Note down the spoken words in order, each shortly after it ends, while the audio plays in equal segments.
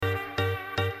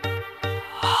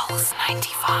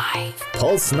95.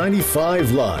 Pulse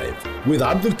 95 Live with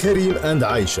Abdul Karim and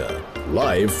Aisha.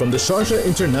 Live from the Sharjah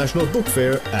International Book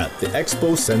Fair at the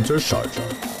Expo Center,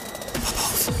 Sharjah.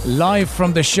 Live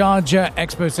from the Sharjah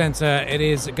Expo Centre, it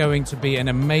is going to be an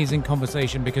amazing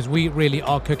conversation because we really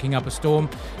are cooking up a storm.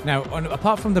 Now,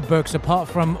 apart from the books, apart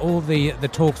from all the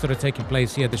talks that are taking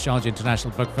place here at the Sharjah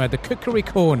International Book Fair, the Cookery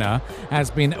Corner has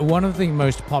been one of the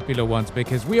most popular ones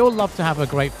because we all love to have a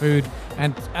great food.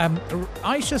 And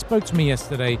Aisha spoke to me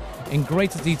yesterday in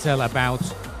greater detail about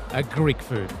Greek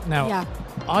food. Now,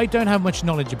 I don't have much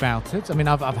knowledge about it. I mean,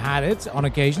 I've had it on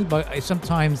occasion, but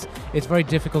sometimes it's very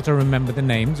difficult to remember the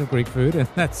names of Greek food. And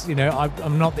that's,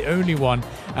 I'm not the only one,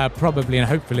 probably and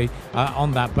hopefully,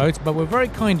 on that boat. But we're very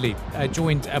kindly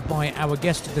joined by our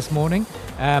guest this morning,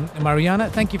 Marianna.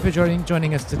 Thank you for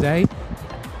joining us today.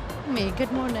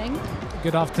 Good morning.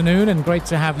 Good afternoon, and great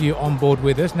to have you on board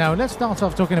with us. Now, let's start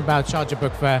off talking about Sharjah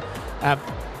Book Fair.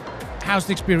 How's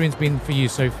the experience been for you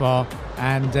so far,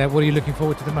 and what are you looking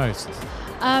forward to the most?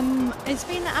 It's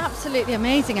been absolutely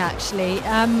amazing, actually.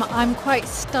 I'm quite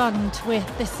stunned with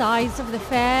the size of the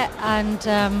fair and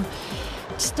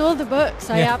just all the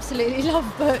books. I absolutely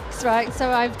love books, right?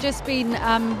 So I've just been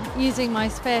using my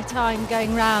spare time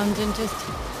going round and just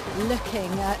looking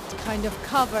at kind of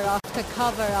cover after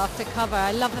cover after cover.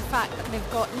 I love the fact that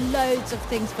they've got loads of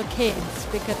things for kids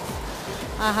because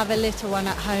I have a little one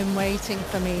at home waiting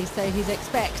for me, so he's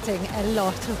expecting a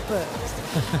lot of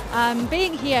books.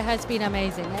 Being here has been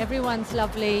amazing. Everyone's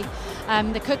lovely.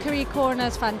 The cookery corner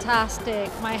is fantastic.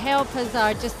 My helpers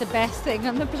are just the best thing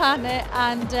on the planet,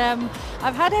 and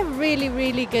I've had a really,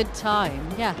 really good time.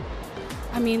 Yeah.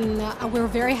 I mean, we're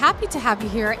very happy to have you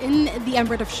here in the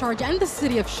Emirate of Sharjah and the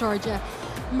city of Sharjah.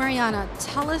 Marianna,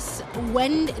 tell us,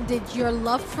 when did your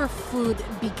love for food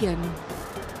begin?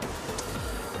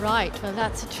 Right, well,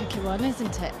 that's a tricky one,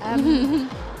 isn't it?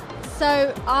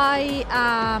 So I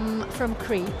am from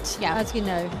Crete, as you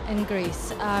know, in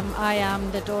Greece. I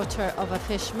am the daughter of a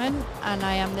fisherman and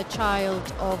I am the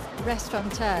child of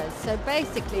restaurateurs. So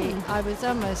basically, I was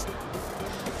almost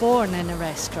born in a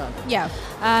restaurant.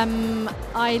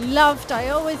 I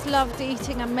always loved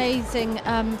eating amazing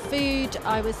food.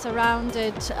 I was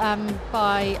surrounded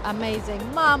by amazing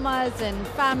mamas and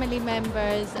family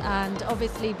members, and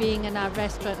obviously being in our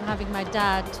restaurant and having my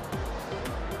dad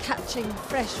catching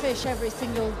fresh fish every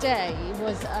single day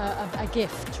was a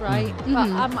gift, right?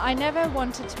 But I never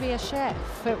wanted to be a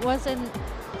chef. It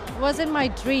wasn't my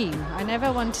dream. I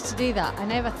never wanted to do that. I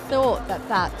never thought that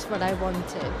that's what I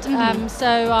wanted.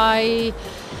 So I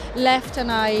left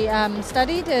and I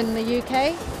studied in the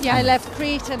UK. I left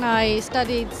Crete and I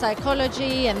studied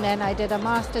psychology, and then I did a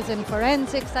master's in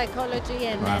forensic psychology,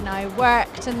 and then I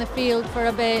worked in the field for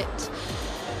a bit.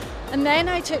 And then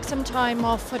I took some time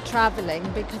off for traveling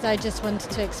because I just wanted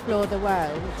to explore the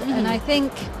world. And I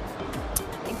think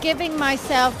giving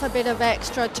myself a bit of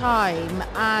extra time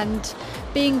and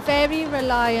being very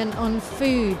reliant on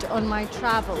food on my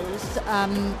travels,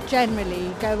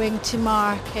 generally going to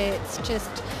markets, just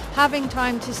having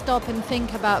time to stop and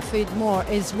think about food more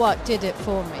is what did it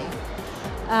for me.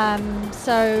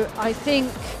 So I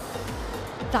think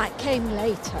that came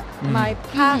later. My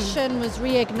passion was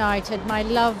reignited, my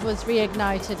love was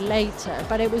reignited later,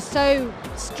 but it was so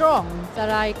strong that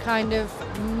I kind of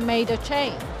made a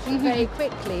change very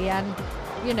quickly and,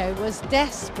 was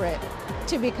desperate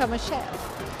to become a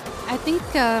chef. I think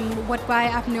why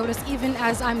I've noticed, even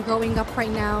as I'm growing up right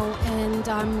now, and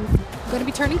I'm going to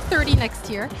be turning 30 next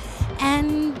year,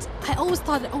 and I always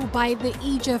thought, by the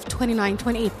age of 29,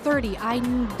 28, 30,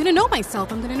 I'm going to know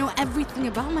myself. I'm going to know everything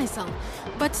about myself.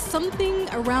 But something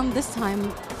around this time,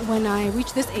 when I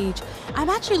reach this age, I'm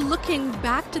actually looking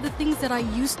back to the things that I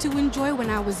used to enjoy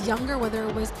when I was younger, whether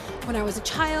it was when I was a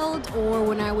child or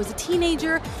when I was a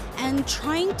teenager, and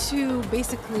trying to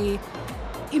basically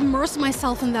immerse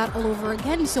myself in that all over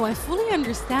again. So I fully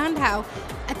understand how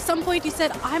at some point you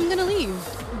said, I'm going to leave.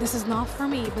 This is not for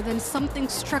me. But then something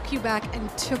struck you back and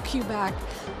took you back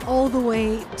all the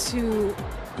way to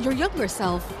your younger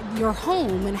self, your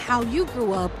home, and how you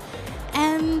grew up.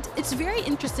 And it's very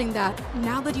interesting that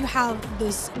now that you have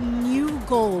this new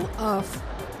goal of,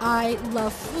 I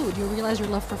love food, you realize your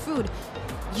love for food,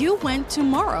 you went to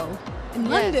Morrow in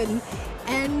London.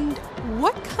 And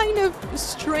what kind of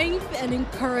strength and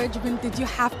encouragement did you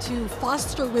have to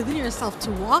foster within yourself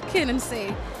to walk in and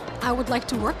say, I would like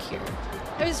to work here?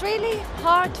 It was really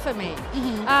hard for me.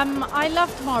 I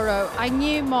loved Morrow. I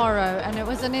knew Morrow, and it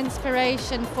was an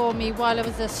inspiration for me while I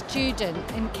was a student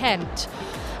in Kent.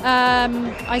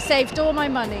 I saved all my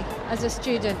money as a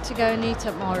student to go and eat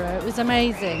at Morrow. It was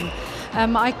amazing.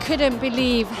 I couldn't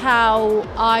believe how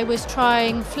I was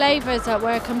trying flavors that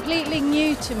were completely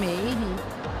new to me.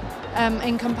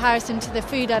 In comparison to the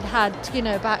food I'd had,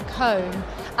 back home,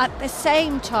 at the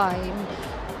same time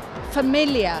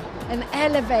familiar and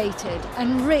elevated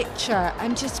and richer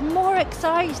and just more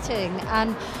exciting.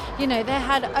 And they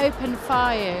had open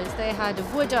fires, they had a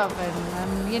wood oven,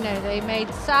 and they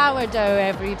made sourdough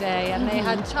every day, and they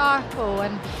had charcoal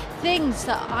and things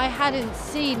that I hadn't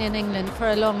seen in England for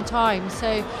a long time.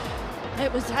 So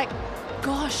it was like,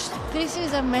 gosh, this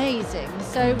is amazing.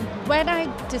 So when I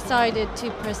decided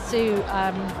to pursue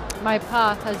my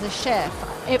path as a chef,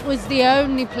 it was the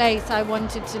only place I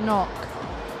wanted to knock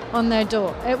on their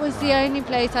door. It was the only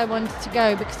place I wanted to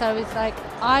go, because I was like,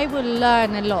 I will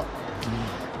learn a lot.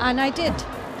 And I did.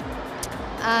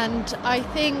 And I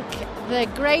think the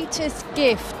greatest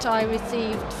gift I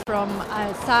received from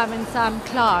Sam and Sam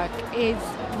Clark,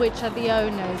 which are the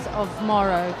owners of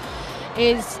Morrow,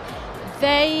 is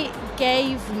they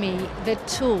gave me the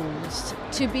tools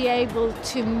to be able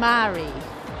to marry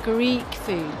Greek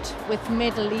food with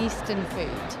Middle Eastern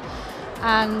food.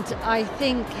 And I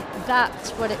think that's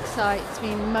what excites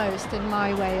me most in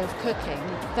my way of cooking,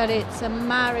 that it's a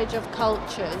marriage of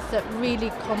cultures that really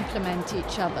complement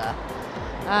each other.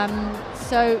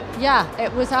 So yeah,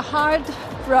 it was a hard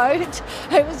road.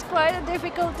 It was quite a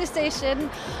difficult decision.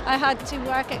 I had to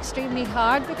work extremely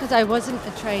hard because I wasn't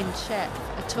a trained chef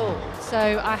at all.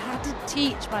 So I had to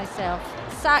teach myself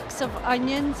sacks of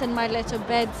onions in my little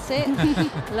bed sit,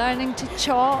 learning to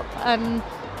chop and,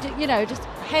 just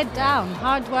head down,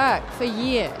 hard work for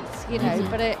years,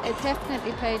 but it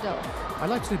definitely paid off. I'd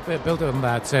like to build on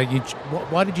that.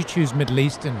 Why did you choose Middle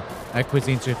Eastern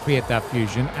cuisine to create that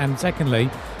fusion? And secondly,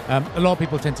 a lot of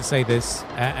people tend to say this,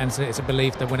 and it's a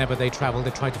belief that whenever they travel, they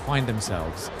try to find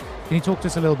themselves. Can you talk to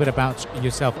us a little bit about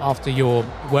yourself after your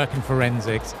work in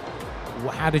forensics?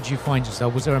 How did you find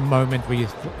yourself? Was there a moment where you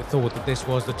thought that this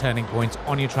was the turning point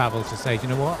on your travels to say, you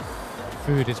know what,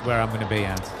 food is where I'm going to be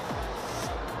at?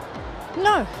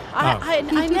 No, I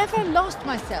never lost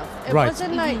myself. It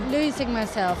wasn't like losing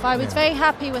myself. I was very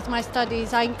happy with my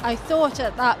studies. I thought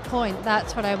at that point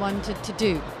that's what I wanted to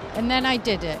do. And then I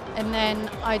did it. And then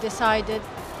I decided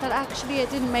that actually it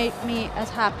didn't make me as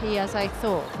happy as I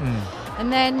thought. And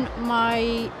then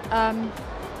my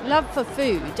love for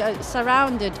food,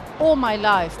 surrounded all my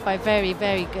life by very,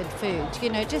 very good food,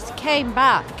 just came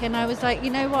back. And I was like, you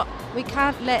know what, we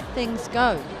can't let things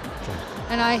go.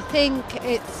 And I think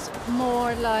it's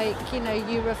more like,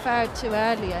 you referred to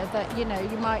earlier that,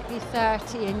 you might be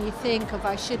 30 and you think of,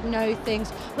 I should know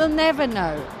things. We'll never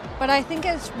know. But I think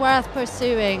it's worth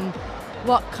pursuing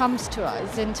what comes to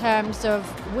us in terms of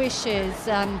wishes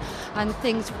and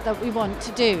things that we want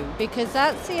to do, because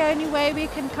that's the only way we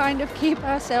can kind of keep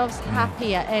ourselves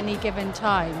happy at any given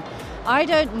time. I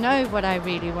don't know what I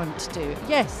really want to do.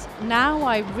 Yes, now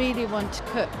I really want to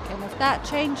cook. And if that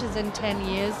changes in 10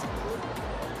 years,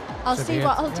 I'll see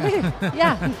what I'll do.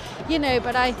 Yeah.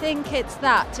 But I think it's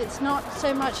that. It's not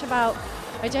so much about,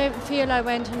 I don't feel I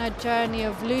went on a journey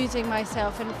of losing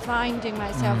myself and finding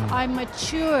myself. I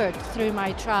matured through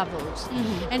my travels.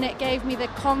 And it gave me the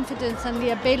confidence and the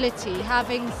ability,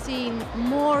 having seen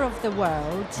more of the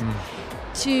world,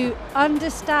 to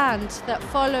understand that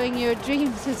following your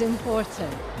dreams is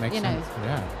important. Makes sense.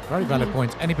 Yeah, very valid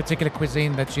point. Any particular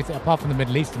cuisine that you, apart from the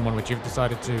Middle Eastern one, which you've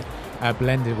decided to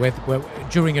blend it with,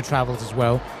 during your travels as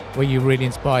well, were you really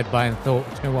inspired by and thought,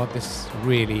 you know what, this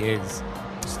really is,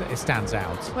 it stands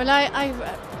out? Well,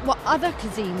 what other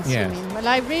cuisines you mean? Well,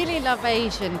 I really love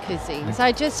Asian cuisines.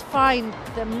 I just find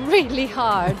them really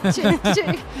hard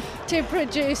to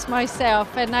produce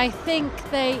myself, and I think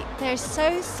they're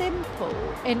so simple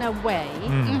in a way,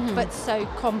 but so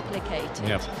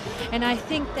complicated. And I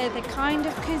think they're the kind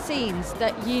of cuisines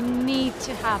that you need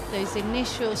to have those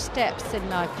initial steps in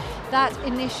life, that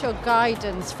initial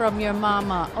guidance from your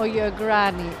mama or your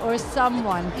granny or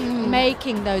someone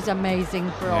making those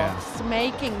amazing broths,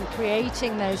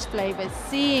 creating those flavors,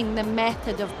 seeing the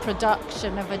method of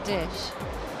production of a dish.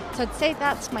 So I'd say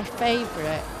that's my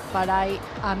favorite, but I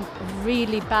am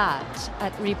really bad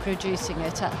at reproducing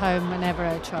it at home whenever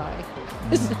I try.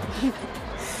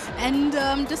 And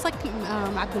just like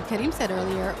Abdul Karim said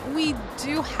earlier, we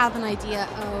do have an idea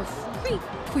of Greek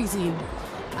cuisine.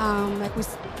 Like we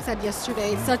said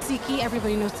yesterday, tzatziki,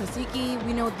 everybody knows tzatziki,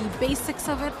 we know the basics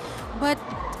of it, but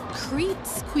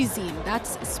Crete's cuisine,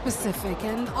 that's specific.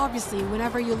 And obviously,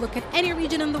 whenever you look at any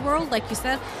region in the world, like you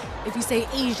said, if you say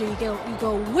Asia, you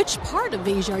go, which part of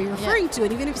Asia are you referring to?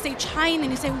 And even if you say China,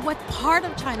 and you say, what part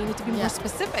of China? You need to be more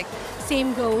specific.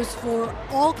 Same goes for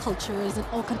all cultures and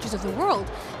all countries of the world.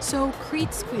 So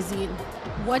Crete's cuisine,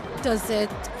 what does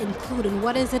it include and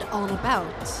what is it all about?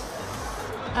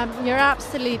 You're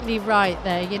absolutely right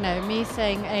there. You know, me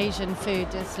saying Asian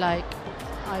food is like,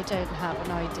 I don't have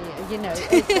an idea. You know,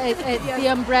 the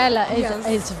umbrella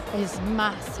is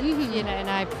massive. You know, and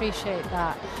I appreciate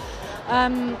that.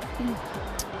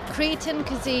 Cretan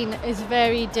cuisine is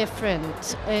very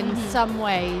different in some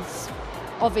ways.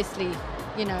 Obviously,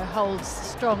 you know, holds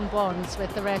strong bonds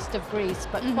with the rest of Greece,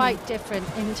 but quite different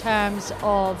in terms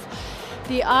of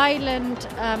the island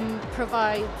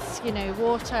provides, you know,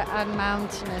 water and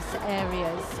mountainous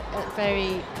areas at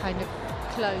very kind of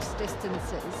close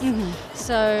distances.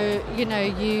 So, you know,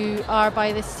 you are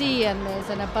by the sea and there's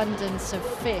an abundance of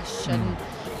fish, and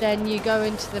then you go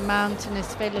into the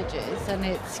mountainous villages and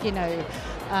it's, you know,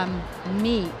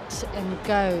 meat and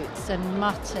goats and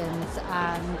muttons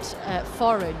and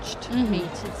foraged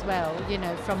meat as well, you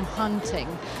know, from hunting.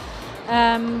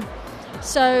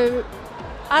 So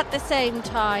at the same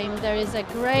time, there is a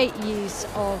great use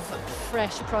of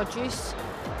fresh produce,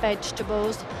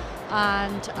 vegetables,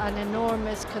 and an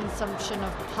enormous consumption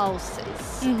of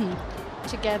pulses,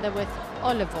 together with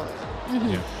olive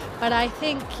oil. But I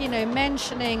think, you know,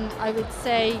 mentioning, I would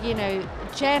say, you know,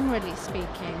 generally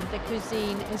speaking, the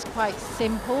cuisine is quite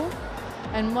simple.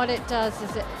 And what it does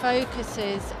is it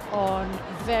focuses on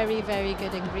very, very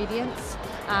good ingredients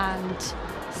and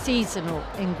seasonal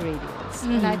ingredients.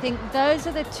 And I think those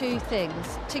are the two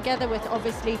things, together with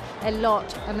obviously a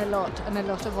lot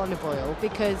of olive oil,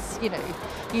 because, you know,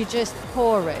 you just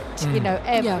pour it, you know,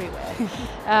 everywhere.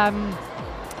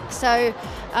 So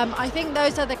I think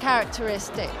those are the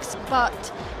characteristics,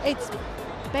 but it's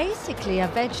basically a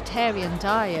vegetarian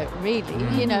diet, really,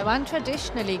 you know, and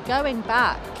traditionally going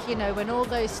back, you know, when all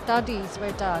those studies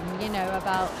were done, you know,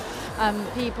 about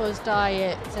people's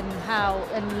diets and how,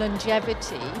 and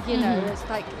longevity, you know, it's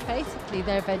like basically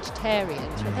they're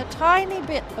vegetarians with a tiny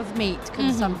bit of meat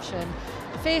consumption,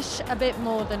 fish a bit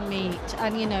more than meat,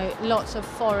 and, you know, lots of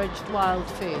foraged wild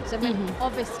foods. I mean,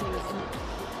 obviously in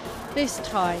this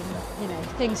time, you know,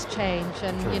 things change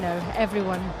and, you know,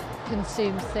 everyone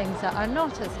consumes things that are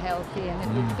not as healthy, and it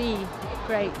would be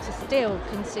great to still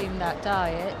consume that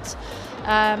diet.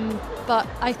 But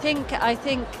I think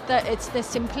that it's the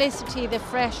simplicity, the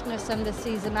freshness and the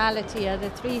seasonality are the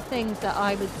three things that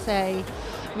I would say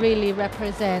really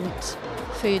represent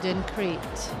food in Crete.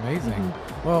 Amazing.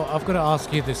 Well, I've got to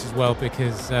ask you this as well,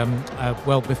 because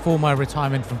well, before my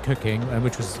retirement from cooking,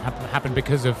 which was happened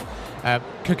because of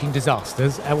cooking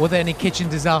disasters, were there any kitchen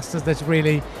disasters that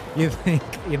really you think,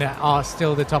 you know, are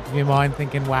still at the top of your mind,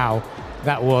 thinking, wow,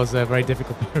 that was a very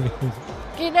difficult period?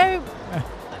 You know,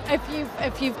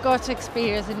 if you've got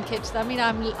experience in kitchen, I mean,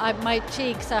 my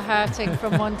cheeks are hurting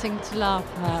from wanting to laugh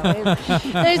now.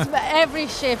 Every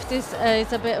shift is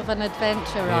a bit of an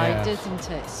adventure ride, isn't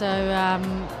it? So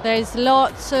there's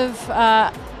lots of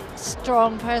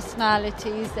strong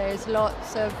personalities. There's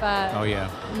lots of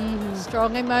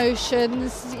strong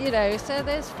emotions. You know, so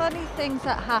there's funny things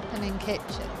that happen in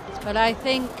kitchens. But I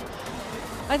think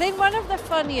one of the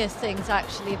funniest things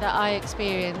actually that I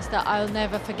experienced that I'll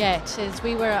never forget is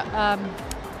we were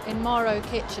in Morrow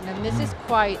Kitchen, and this is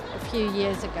quite a few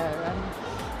years ago, and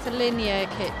it's a linear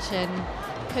kitchen.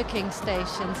 Cooking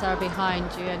stations are behind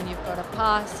you, and you've got a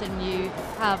pass, and you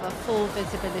have a full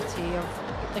visibility of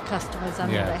the customers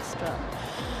and the restaurant.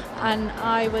 And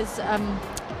I was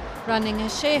running a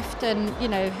shift, and, you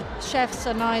know, chefs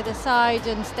on either side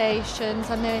and stations,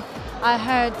 and I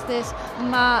heard this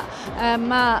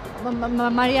Marianna.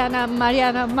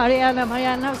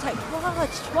 I was like,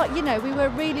 what? You know, we were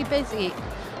really busy,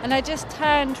 and I just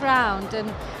turned round,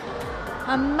 and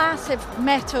a massive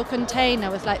metal container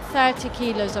with like 30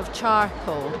 kilos of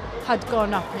charcoal had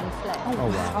gone up in flames. Oh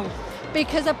wow!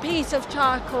 Because a piece of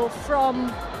charcoal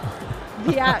from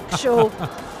the actual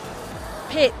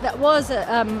pit that was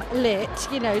lit,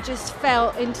 you know, just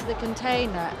fell into the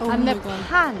container, and the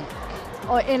panic,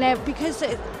 because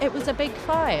it was a big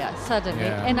fire suddenly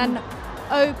in an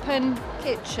open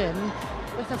kitchen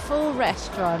with a full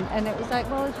restaurant, and it was like,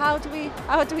 well, how do we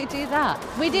do that?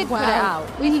 We did put it out.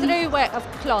 We threw wet of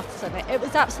cloths on it. It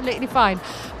was absolutely fine.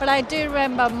 But I do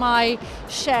remember my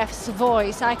chef's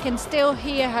voice. I can still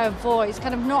hear her voice,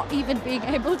 kind of not even being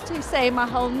able to say my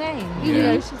whole name. You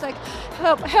know, she's like,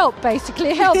 help,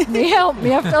 basically, help me,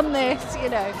 I've done this, you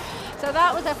know. So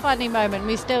that was a funny moment.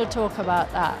 We still talk about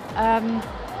that.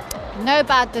 No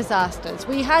bad disasters.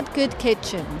 We had good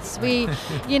kitchens. We,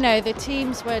 the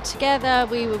teams were together.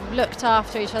 We looked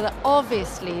after each other.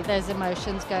 Obviously, there's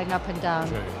emotions going up and down,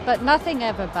 but nothing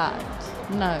ever bad.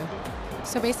 No.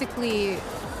 So basically,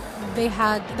 the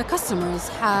customers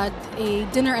had a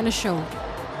dinner and a show.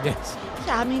 Yes.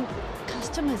 Yeah, I mean,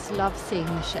 customers love seeing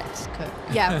the chefs cook.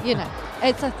 Yeah.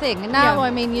 It's a thing. Now,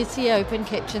 you see open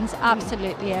kitchens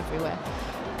absolutely everywhere.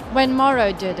 When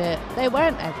Morrow did it, they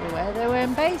weren't everywhere. They were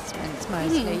in basements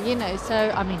mostly,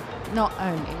 So, not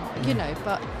only,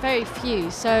 but very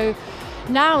few. So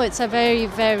now it's a very,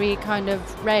 very kind of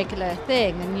regular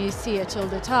thing, and you see it all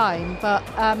the time. But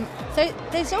so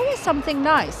there's always something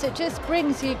nice. It just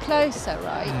brings you closer,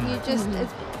 right? It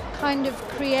kind of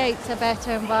creates a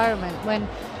better environment when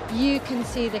you can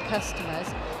see the customers.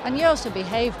 And you also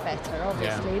behave better,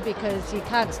 obviously, because you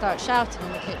can't start shouting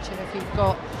in the kitchen if you've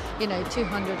got,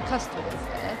 200 customers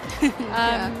there.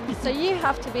 So you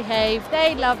have to behave.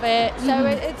 They love it. So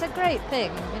it's a great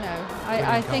thing,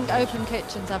 I think open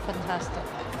kitchens are fantastic.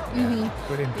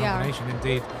 Brilliant combination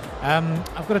indeed.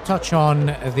 I've got to touch on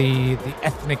the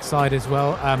ethnic side as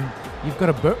well. You've got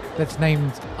a book that's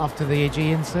named after the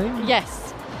Aegean Sea?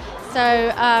 Yes.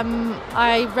 So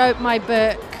I wrote my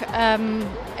book.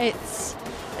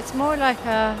 It's more like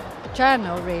a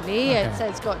journal, really. Okay.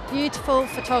 It's got beautiful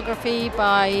photography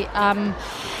by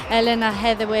Elena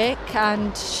Heatherwick,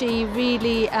 and she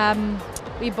really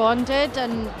we bonded,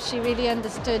 and she really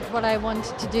understood what I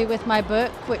wanted to do with my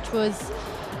book, which was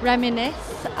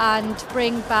reminisce and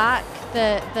bring back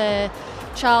the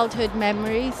childhood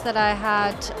memories that I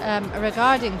had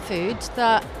regarding food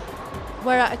that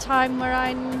were at a time where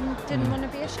I didn't want to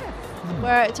be a chef. Were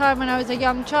at a time when I was a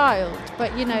young child,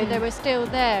 but they were still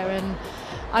there, and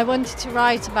I wanted to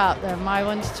write about them. I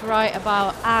wanted to write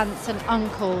about aunts and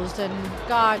uncles and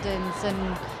gardens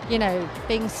and,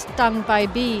 being stung by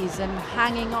bees and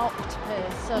hanging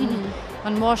octopus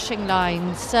on washing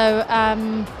lines. So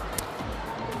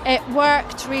it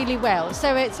worked really well.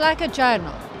 So it's like a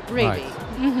journal, really.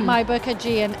 Right. My book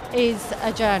Aegean is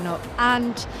a journal,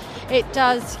 and it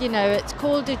does, it's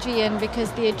called Aegean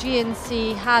because the Aegean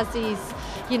Sea has these,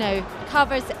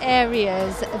 covers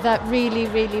areas that really,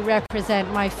 really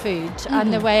represent my food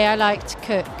and the way I like to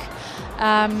cook.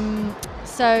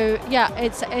 So yeah,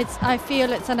 it's. I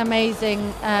feel it's an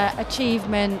amazing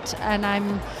achievement, and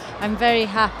I'm very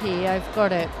happy I've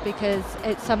got it because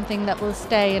it's something that will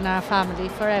stay in our family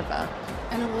forever.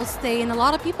 And it will stay in a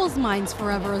lot of people's minds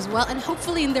forever as well, and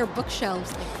hopefully in their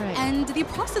bookshelves. Great. And the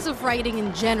process of writing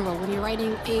in general, when you're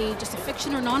writing just a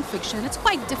fiction or non-fiction, it's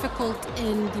quite difficult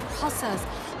in the process.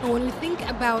 But when you think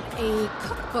about a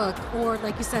cookbook, or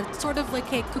like you said, sort of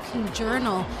like a cooking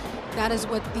journal, that is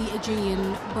what the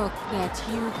Aegean book that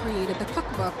you created, the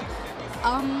cookbook.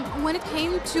 When it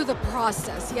came to the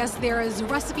process, yes, there is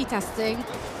recipe testing.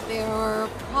 There are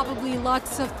probably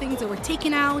lots of things that were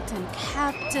taken out and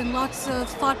kept, and lots of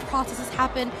thought processes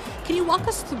happened. Can you walk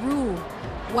us through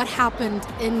what happened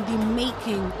in the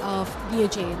making of the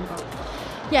Aegean book?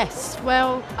 Yes,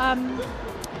 well,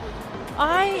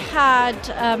 I had,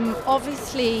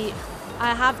 obviously,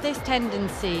 I have this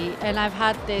tendency, and I've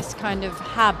had this kind of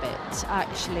habit,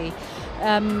 actually,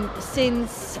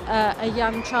 since a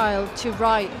young child, to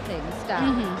write things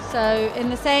down. So in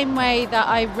the same way that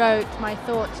I wrote my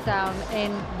thoughts down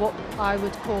in what I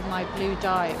would call my blue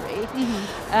diary,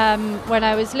 when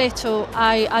I was little,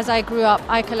 as I grew up,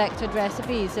 I collected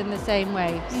recipes in the same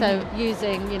way. So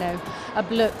using,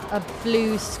 a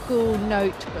blue school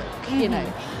notebook,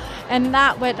 And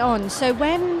that went on. So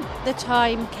when the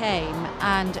time came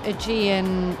and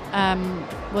Aegean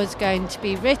was going to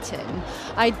be written,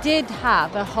 I did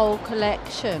have a whole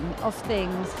collection of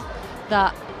things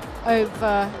that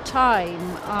over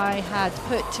time I had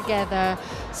put together,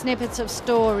 snippets of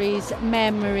stories,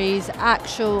 memories,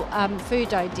 actual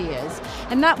food ideas.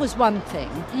 And that was one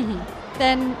thing.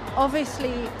 Then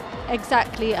obviously,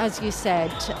 exactly as you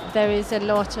said, there is a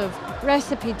lot of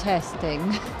recipe testing,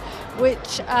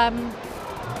 which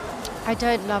I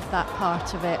don't love that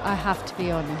part of it, I have to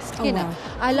be honest.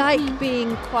 I like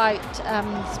being quite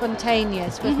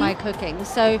spontaneous with my cooking.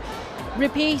 So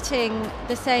repeating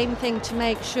the same thing to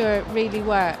make sure it really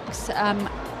works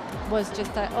was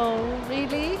just like, oh,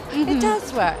 really? It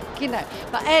does work,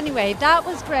 But anyway, that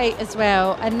was great as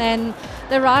well. And then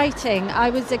the writing, I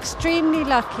was extremely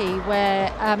lucky where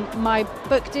my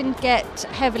book didn't get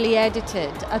heavily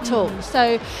edited at all.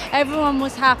 So everyone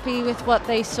was happy with what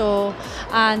they saw,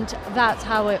 and that's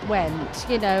how it went,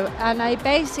 And I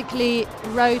basically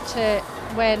wrote it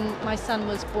when my son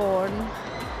was born.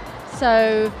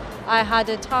 So I had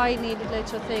a tiny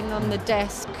little thing on the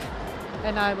desk,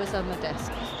 and I was on the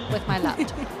desk. with my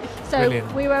laptop. So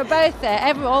Brilliant. we were both there.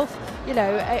 Everyone,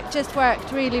 it just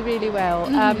worked really, really well.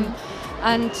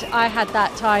 And I had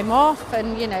that time off,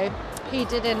 and he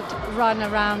didn't run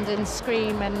around and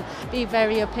scream and be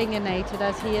very opinionated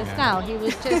as he is now. He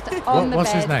was just on the bed.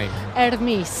 What's his name?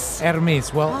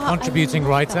 Hermes. Well, contributing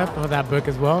writer for that book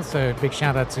as well, so big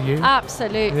shout out to you.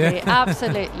 Absolutely,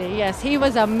 absolutely. Yes, he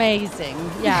was amazing.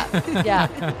 Yeah.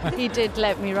 He did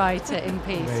let me write it in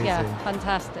peace. Amazing. Yeah,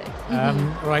 fantastic.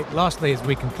 Right, lastly, as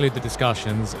we conclude the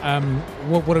discussions,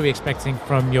 what are we expecting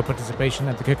from your participation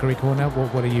at the Cookery Corner?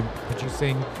 What are you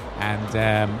producing,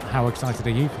 and how excited are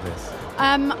you for this?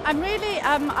 I'm really.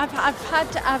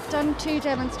 I've done 2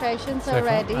 demonstrations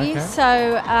already, Okay.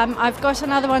 so I've got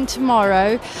another one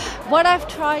tomorrow. What I've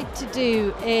tried to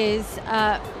do is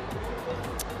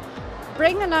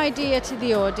bring an idea to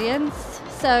the audience.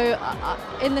 So,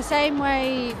 in the same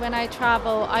way, when I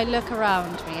travel, I look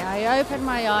around me. I open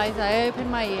my eyes, I open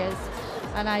my ears,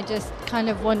 and I just kind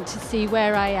of want to see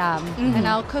where I am, and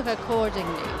I'll cook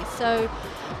accordingly. So.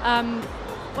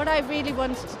 What I really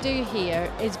wanted to do here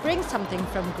is bring something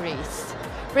from Greece,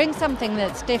 bring something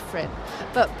that's different,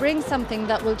 but bring something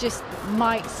that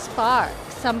might spark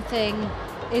something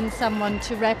in someone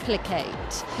to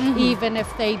replicate, even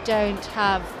if they don't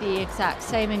have the exact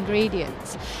same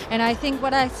ingredients. And I think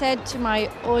what I said to my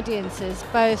audiences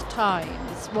both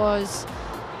times was,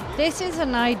 this is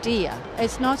an idea,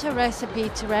 it's not a recipe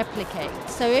to replicate.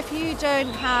 So if you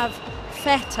don't have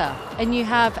feta and you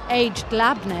have aged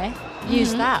labneh,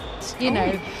 use that.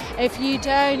 If you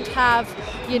don't have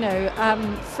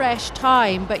fresh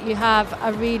thyme but you have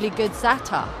a really good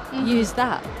za'atar, use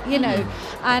that.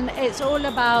 And it's all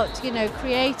about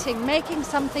making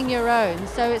something your own.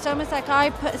 So it's almost like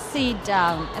I put a seed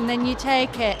down and then you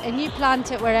take it and you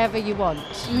plant it wherever you want.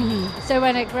 So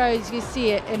when it grows you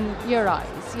see it in your eyes.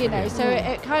 So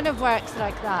it kind of works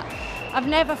like that. I've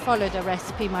never followed a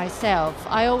recipe myself.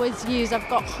 I've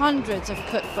got hundreds of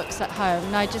cookbooks at home,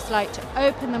 and I just like to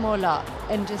open them all up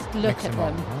and just look at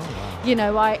them.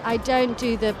 Oh, wow. I don't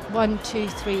do the 1, 2,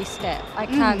 3 step. I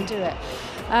can't do it.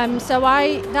 So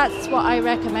that's what I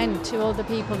recommend to all the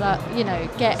people that,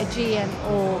 get a GN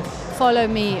or follow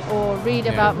me or read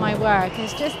about my work.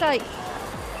 It's just like,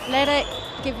 let it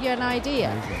give you an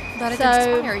idea. Let it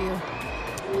inspire you.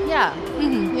 Yeah,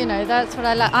 that's what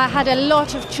I like. I had a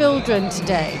lot of children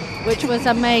today, which was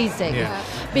amazing,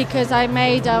 because I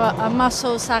made a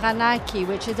mussel saranaki,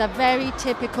 which is a very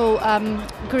typical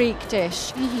Greek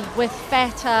dish with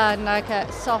feta and like a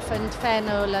softened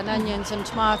fennel and onions and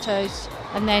tomatoes,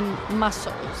 and then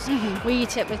mussels. We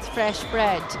eat it with fresh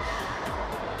bread.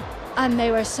 And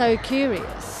they were so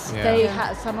curious. They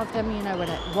had some of them, were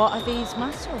like, what are these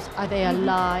mussels? Are they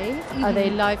alive? Are they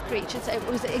live creatures? It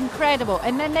was incredible.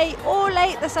 And then they all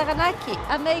ate the saranaki,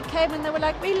 and they came and they were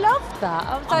like, we loved that.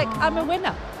 I was like, I'm a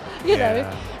winner.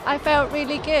 I felt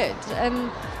really good,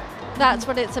 and that's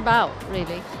what it's about,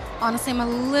 really. Honestly, I'm a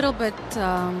little bit,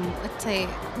 let's say,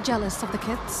 jealous of the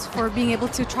kids for being able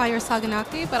to try your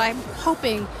saganaki, but I'm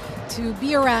hoping to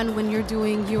be around when you're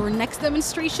doing your next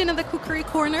demonstration of the Cookery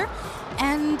Corner.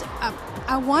 And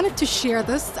I wanted to share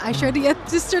this. I shared it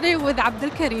yesterday with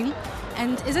Abdelkarim.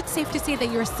 And is it safe to say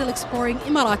that you're still exploring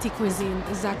Emirati cuisine?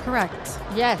 Is that correct?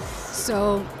 Yes.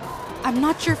 So I'm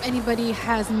not sure if anybody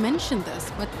has mentioned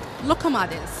this, but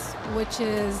lokomades, which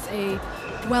is a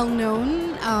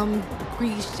well-known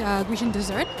Grecian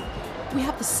dessert, we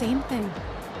have the same thing.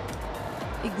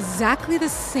 Exactly the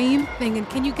same thing. And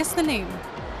can you guess the name?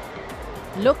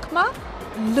 Lukma?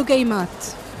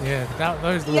 Lugaimat. Yeah,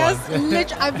 those are the yes, ones.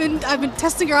 literally, I've been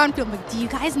testing around. I'm like, do you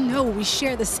guys know we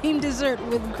share the same dessert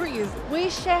with Greece?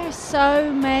 We share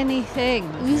so many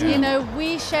things.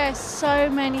 We share so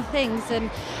many things, and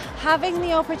having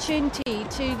the opportunity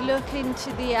to look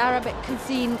into the Arabic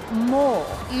cuisine more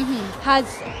has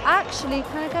actually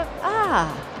kind of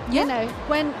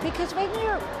because when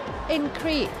you're in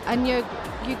Crete and you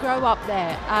grow up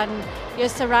there and you're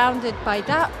surrounded by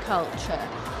that culture,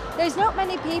 there's not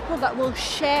many people that will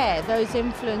share those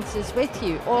influences with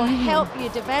you or help you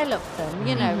develop them,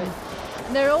 and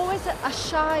they're always a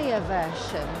shyer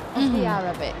version of the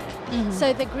Arabic. So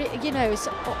it's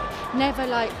never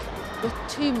like with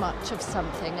too much of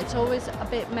something. It's always a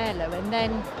bit mellow, and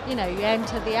then you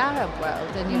enter the Arab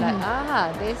world and you're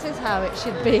like, this is how it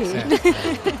should be.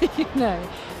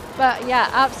 But yeah,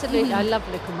 absolutely, I love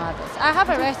lokomades. I have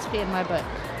a recipe in my book.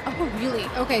 Oh, really?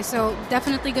 Okay, so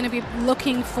definitely going to be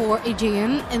looking for a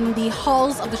GN in the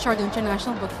halls of the Sharjah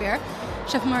International Book Fair.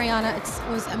 Chef Marianna, it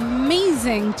was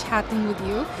amazing chatting with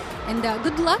you, and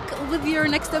good luck with your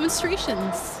next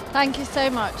demonstrations. Thank you so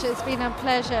much. It's been a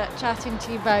pleasure chatting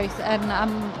to you both, and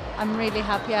I'm really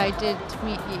happy I did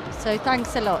meet you. So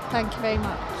thanks a lot. Thank you very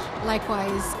much.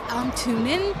 Likewise, tune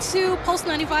in to Pulse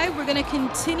 95. We're going to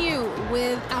continue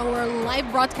with our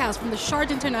live broadcast from the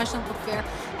Sharjah International Book Fair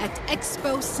at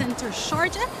Expo Center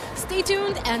Sharjah. Stay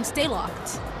tuned and stay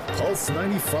locked. Pulse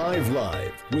 95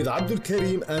 Live with Abdul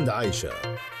Karim and Aisha.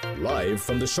 Live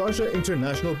from the Sharjah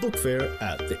International Book Fair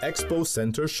at the Expo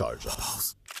Center Sharjah.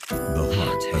 Pulse. The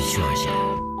heart of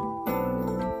Sharjah.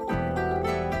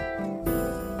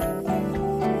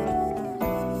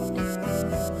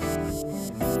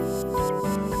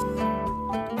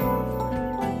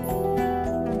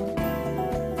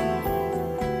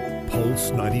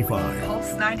 Pulse 95.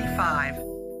 Pulse 95.